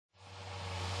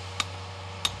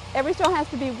Every stone has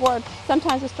to be worked.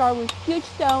 Sometimes we start with huge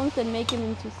stones and make them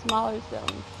into smaller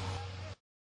stones.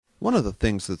 One of the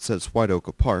things that sets White Oak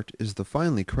apart is the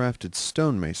finely crafted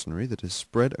stone masonry that is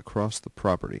spread across the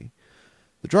property.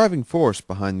 The driving force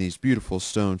behind these beautiful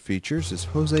stone features is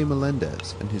Jose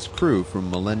Melendez and his crew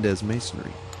from Melendez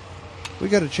Masonry. We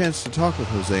got a chance to talk with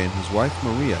Jose and his wife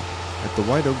Maria at the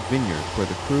White Oak Vineyard where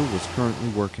the crew was currently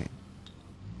working.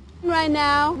 Right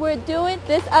now we're doing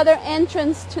this other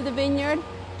entrance to the vineyard,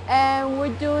 and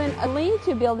we're doing a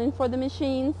lean-to building for the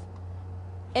machines,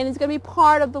 and it's going to be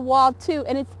part of the wall too,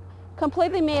 and it's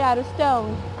completely made out of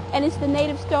stone, and it's the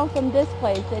native stone from this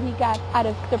place that he got out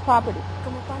of the property.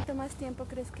 ¿Cómo cuánto más tiempo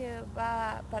crees que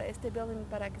va para este building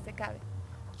para que se acabe?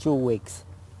 2 weeks.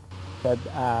 But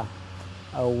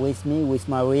with me, with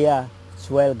Maria,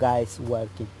 12 guys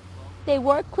working. They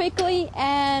work quickly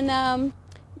and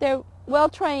they're well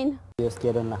trained.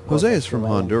 Jose is from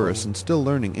Honduras and still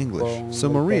learning English, so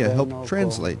Maria helped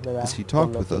translate as he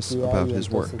talked with us about his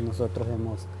work.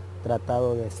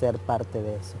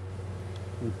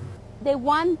 They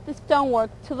want the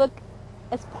stonework to look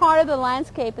as part of the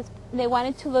landscape. They want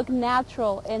it to look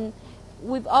natural, and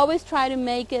we've always tried to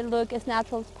make it look as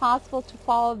natural as possible, to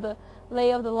follow the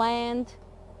lay of the land,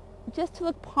 just to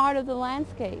look part of the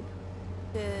landscape.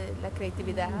 La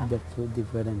creatividad.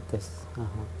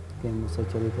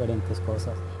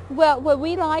 Well, what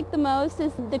we like the most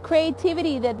is the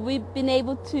creativity that we've been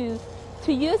able to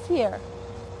use here.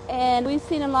 And we've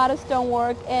seen a lot of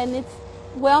stonework, and it's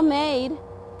well made,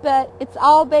 but it's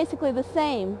all basically the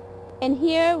same. And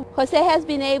here, Jose has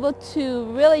been able to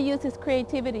really use his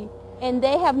creativity, and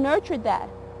they have nurtured that.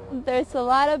 There's a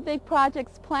lot of big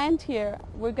projects planned here.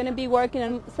 We're going to be working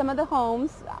on some of the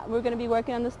homes. We're going to be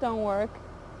working on the stonework.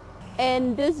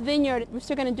 And this vineyard, we're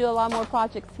still going to do a lot more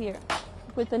projects here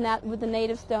with the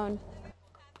native stone.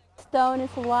 Stone is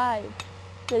alive.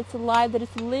 That it's alive, that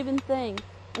it's a living thing.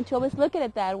 And you always look at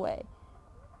it that way.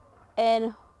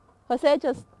 And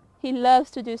Jose he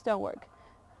loves to do stonework.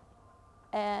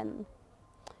 And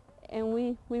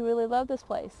we really love this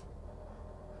place.